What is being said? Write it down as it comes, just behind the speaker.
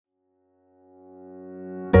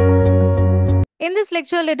In this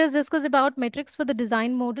lecture, let us discuss about metrics for the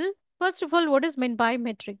design model. First of all, what is meant by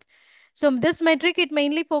metric? So this metric, it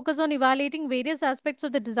mainly focuses on evaluating various aspects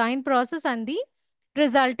of the design process and the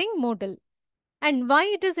resulting model. And why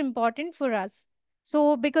it is important for us?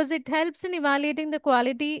 So because it helps in evaluating the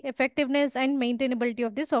quality, effectiveness, and maintainability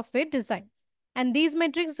of the software design. And these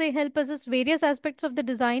metrics, they help assess various aspects of the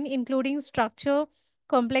design, including structure,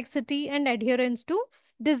 complexity, and adherence to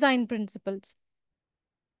design principles.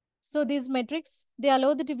 So these metrics, they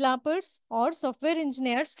allow the developers or software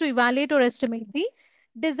engineers to evaluate or estimate the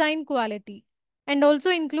design quality and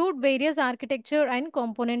also include various architecture and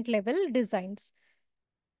component level designs.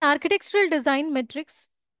 Architectural design metrics.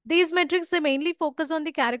 These metrics, they mainly focus on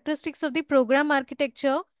the characteristics of the program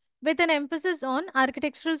architecture with an emphasis on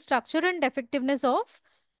architectural structure and effectiveness of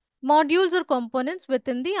modules or components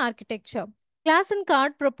within the architecture. Class and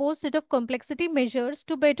card propose set of complexity measures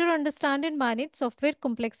to better understand and manage software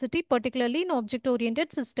complexity, particularly in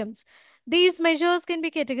object-oriented systems. These measures can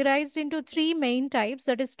be categorized into three main types,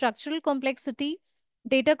 that is structural complexity,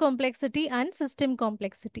 data complexity, and system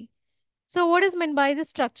complexity. So what is meant by the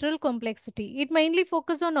structural complexity? It mainly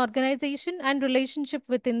focuses on organization and relationship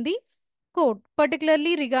within the code,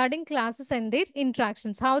 particularly regarding classes and their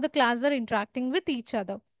interactions, how the classes are interacting with each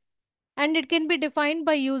other. And it can be defined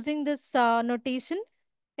by using this notation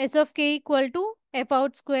S of k equal to f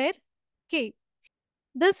out square k.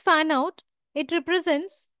 This fan out, it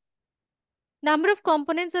represents number of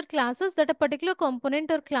components or classes that a particular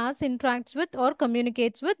component or class interacts with or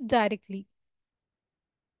communicates with directly.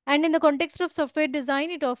 And in the context of software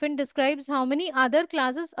design, it often describes how many other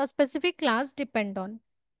classes a specific class depend on.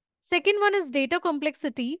 Second one is data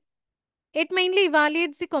complexity. It mainly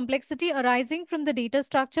evaluates the complexity arising from the data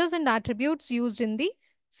structures and attributes used in the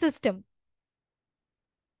system.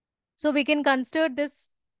 So we can consider this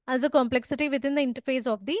as a complexity within the interface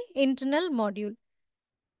of the internal module.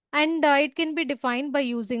 And it can be defined by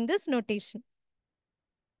using this notation.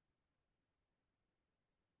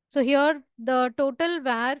 So here the total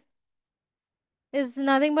var is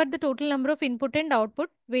nothing but the total number of input and output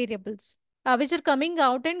variables, which are coming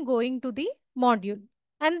out and going to the module.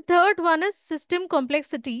 And third one is system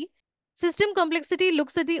complexity. System complexity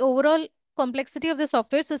looks at the overall complexity of the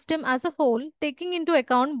software system as a whole, taking into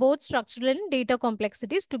account both structural and data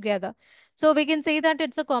complexities together. So we can say that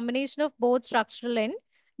it's a combination of both structural and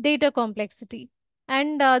data complexity.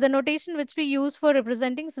 And the notation which we use for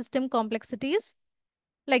representing system complexity is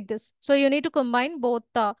like this. So you need to combine both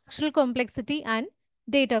the structural complexity and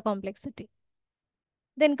data complexity.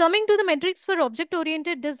 Then coming to the metrics for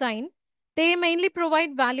object-oriented design, they mainly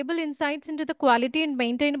provide valuable insights into the quality and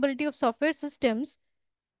maintainability of software systems.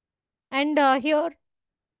 And here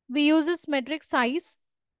we use this metric size,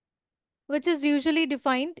 which is usually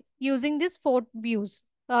defined using these four views.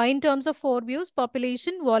 In terms of four views,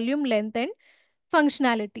 population, volume, length, and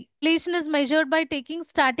functionality. Population is measured by taking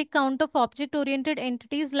static count of object-oriented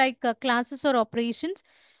entities like classes or operations.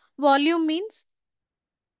 Volume means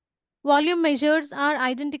volume measures are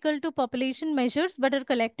identical to population measures but are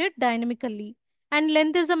collected dynamically. And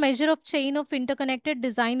length is a measure of chain of interconnected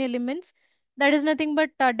design elements. That is nothing but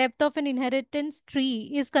depth of an inheritance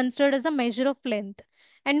tree is considered as a measure of length.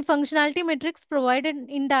 And functionality metrics provide an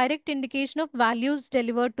indirect indication of values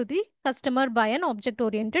delivered to the customer by an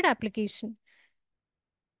object-oriented application.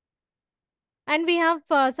 And we have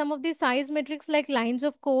some of the size metrics like lines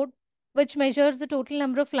of code, which measures the total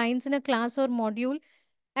number of lines in a class or module.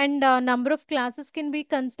 And number of classes can be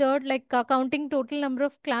considered like counting total number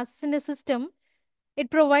of classes in a system. It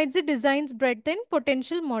provides the design's breadth and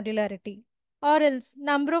potential modularity. Or else,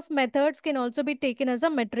 number of methods can also be taken as a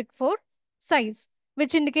metric for size,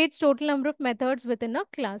 which indicates total number of methods within a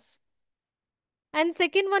class. And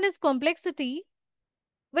second one is complexity,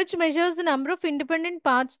 which measures the number of independent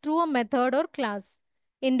paths through a method or class,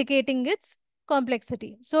 indicating its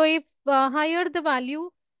complexity. So if higher the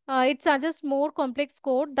value, it suggests more complex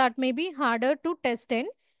code that may be harder to test and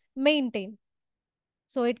maintain.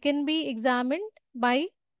 So it can be examined by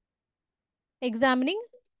examining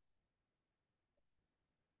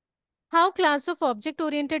how class of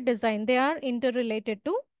object-oriented design, they are interrelated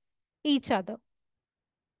to each other,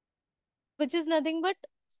 which is nothing but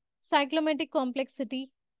cyclomatic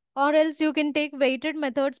complexity. Or else you can take weighted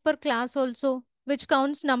methods per class also, which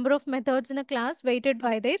counts number of methods in a class weighted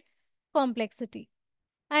by their complexity.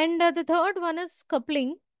 And the third one is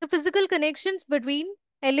coupling, the physical connections between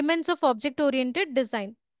elements of object-oriented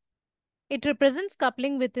design. It represents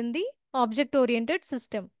coupling within the object-oriented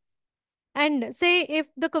system. And say if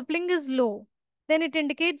the coupling is low, then it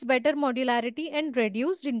indicates better modularity and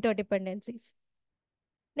reduced interdependencies.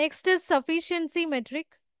 Next is sufficiency metric.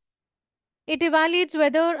 It evaluates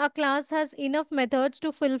whether a class has enough methods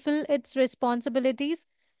to fulfill its responsibilities,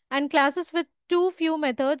 and classes with too few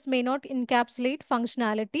methods may not encapsulate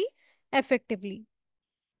functionality effectively.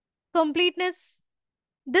 Completeness.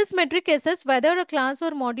 This metric assesses whether a class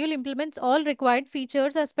or module implements all required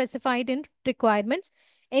features as specified in requirements.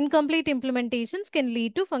 Incomplete implementations can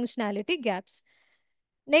lead to functionality gaps.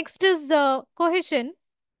 Next is cohesion.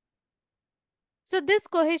 So this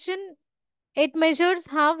cohesion, it measures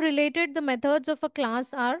how related the methods of a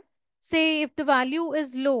class are. Say if the value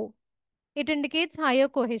is low, it indicates higher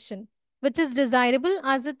cohesion, which is desirable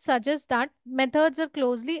as it suggests that methods are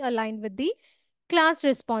closely aligned with the class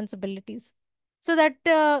responsibilities. So that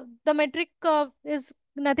the metric is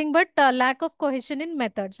nothing but lack of cohesion in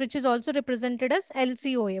methods, which is also represented as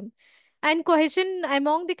LCOM. And cohesion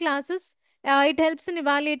among the classes, it helps in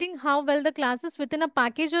evaluating how well the classes within a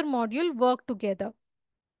package or module work together.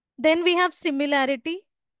 Then we have similarity.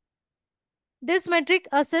 This metric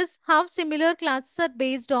assesses how similar classes are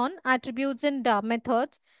based on attributes and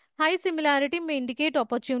methods. High similarity may indicate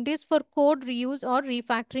opportunities for code reuse or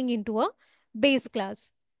refactoring into a base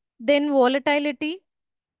class. Then volatility.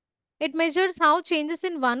 It measures how changes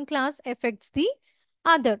in one class affects the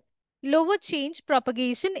other. Lower change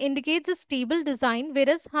propagation indicates a stable design,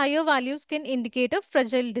 whereas higher values can indicate a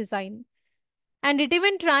fragile design. And it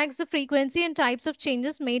even tracks the frequency and types of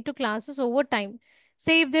changes made to classes over time.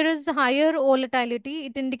 Say if there is higher volatility,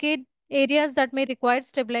 it indicates areas that may require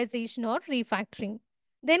stabilization or refactoring.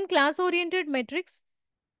 Then class-oriented metrics,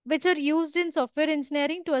 which are used in software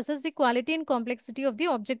engineering to assess the quality and complexity of the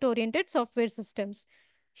object-oriented software systems.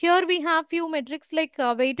 Here we have few metrics like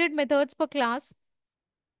weighted methods per class.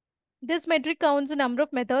 This metric counts the number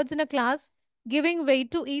of methods in a class, giving weight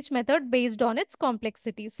to each method based on its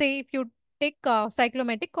complexity. Say if you take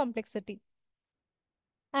cyclomatic complexity.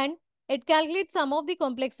 And it calculates some of the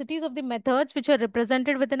complexities of the methods which are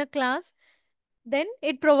represented within a class. Then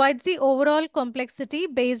it provides the overall complexity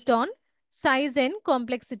based on size and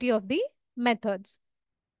complexity of the methods.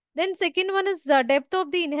 Then second one is depth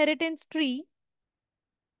of the inheritance tree.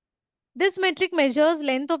 This metric measures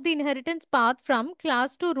length of the inheritance path from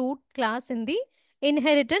class to root class in the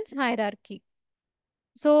inheritance hierarchy.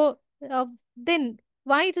 So then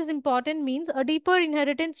why it is important means a deeper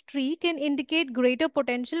inheritance tree can indicate greater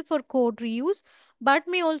potential for code reuse, but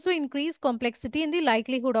may also increase complexity in the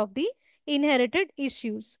likelihood of the inherited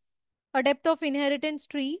issues. A depth of inheritance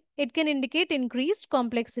tree, it can indicate increased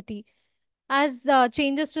complexity as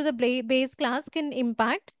changes to the base class can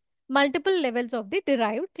impact multiple levels of the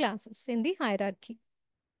derived classes in the hierarchy.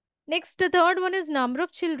 Next, the third one is number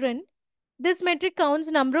of children. This metric counts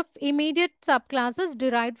number of immediate subclasses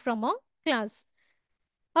derived from a class.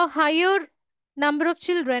 A higher number of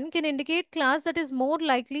children can indicate class that is more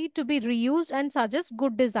likely to be reused and suggest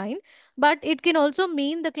good design, but it can also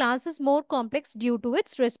mean the class is more complex due to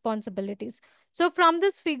its responsibilities. So from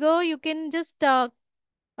this figure, you can just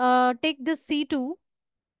take this C2,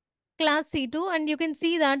 class C2, and you can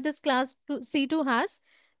see that this C2 has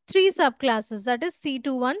three subclasses, that is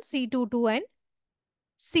C21, C22, and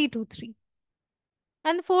C23.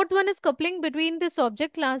 And the fourth one is coupling between these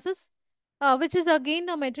object classes, which is again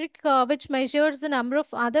a metric which measures the number of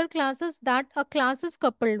other classes that a class is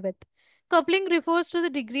coupled with. Coupling refers to the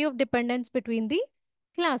degree of dependence between the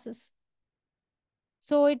classes.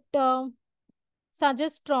 So it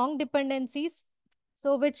suggests strong dependencies,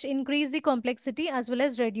 so which increase the complexity as well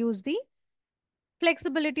as reduce the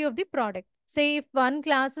flexibility of the product. Say if one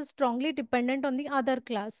class is strongly dependent on the other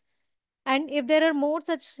class, and if there are more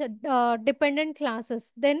such dependent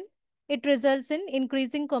classes, then it results in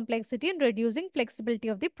increasing complexity and reducing flexibility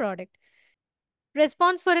of the product.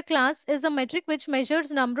 Response for a class is a metric which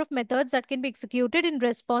measures number of methods that can be executed in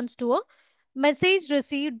response to a message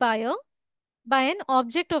received by an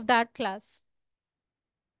object of that class,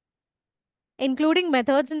 including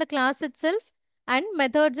methods in the class itself and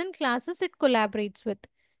methods in classes it collaborates with.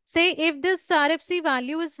 Say if this RFC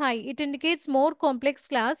value is high, it indicates more complex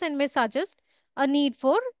class and may suggest a need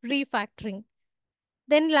for refactoring.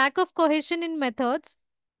 Then lack of cohesion in methods,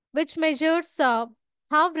 which measures how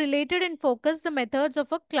related and focused the methods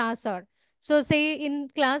of a class are. So say in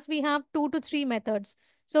class we have 2 to 3 methods.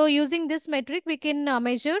 So using this metric, we can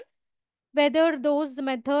measure whether those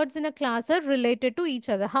methods in a class are related to each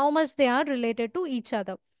other, how much they are related to each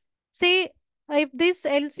other. Say if this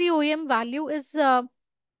LCOM value is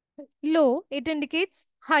low, it indicates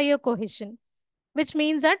higher cohesion, which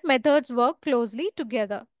means that methods work closely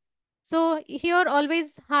together. So here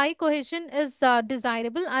always high cohesion is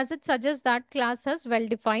desirable as it suggests that class has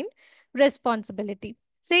well-defined responsibility.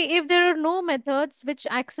 Say if there are no methods which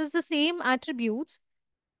access the same attributes,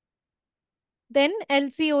 then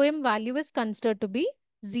LCOM value is considered to be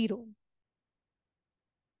 0.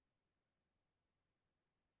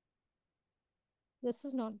 This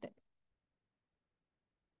is not there.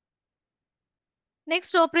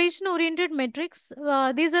 Next, operation-oriented metrics.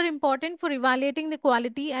 These are important for evaluating the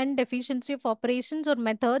quality and efficiency of operations or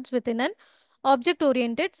methods within an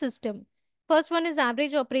object-oriented system. First one is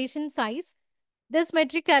average operation size. This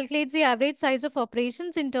metric calculates the average size of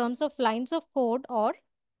operations in terms of lines of code or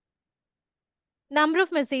number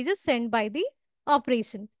of messages sent by the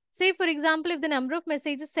operation. Say, for example, if the number of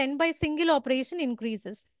messages sent by single operation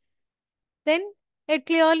increases, then it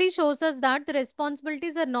clearly shows us that the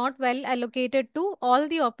responsibilities are not well allocated to all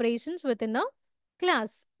the operations within a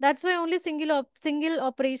class. That's why only single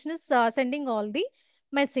operation is sending all the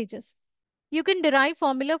messages. You can derive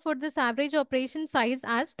formula for this average operation size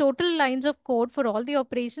as total lines of code for all the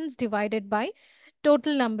operations divided by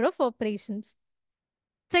total number of operations.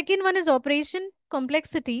 Second one is operation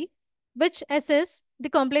complexity, which assess the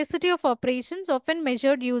complexity of operations often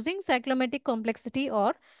measured using cyclomatic complexity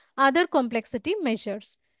or other complexity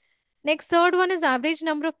measures. Next, third one is average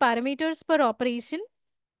number of parameters per operation.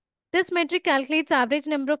 This metric calculates average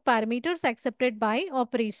number of parameters accepted by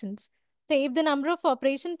operations. Say if the number of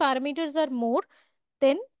operation parameters are more,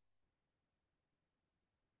 then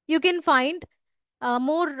you can find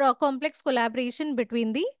more complex collaboration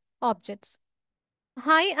between the objects.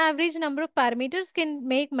 High average number of parameters can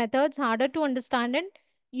make methods harder to understand and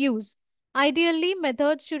use. Ideally,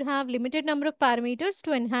 methods should have limited number of parameters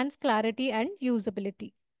to enhance clarity and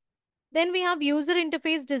usability. Then we have user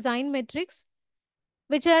interface design metrics,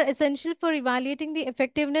 which are essential for evaluating the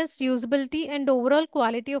effectiveness, usability, and overall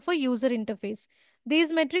quality of a user interface.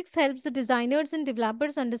 These metrics helps the designers and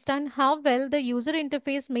developers understand how well the user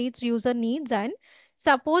interface meets user needs and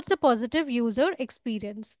supports a positive user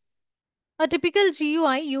experience. A typical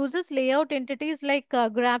GUI uses layout entities like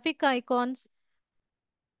graphic icons,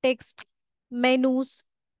 text, menus,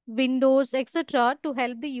 windows, etc. to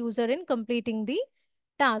help the user in completing the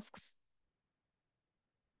tasks.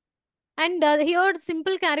 And here,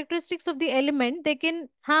 simple characteristics of the element, they can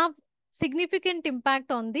have significant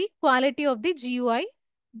impact on the quality of the GUI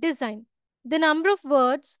design. The number of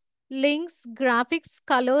words, links, graphics,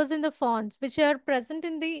 colors in the fonts which are present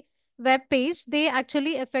in the web page, they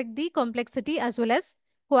actually affect the complexity as well as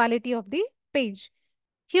quality of the page.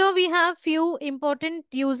 Here we have few important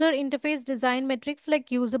user interface design metrics like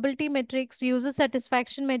usability metrics, user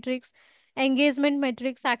satisfaction metrics, engagement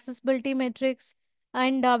metrics, accessibility metrics,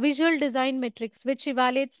 and visual design metrics, which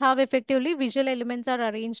evaluates how effectively visual elements are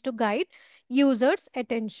arranged to guide users'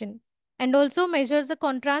 attention and also measures the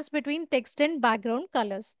contrast between text and background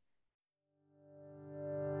colors.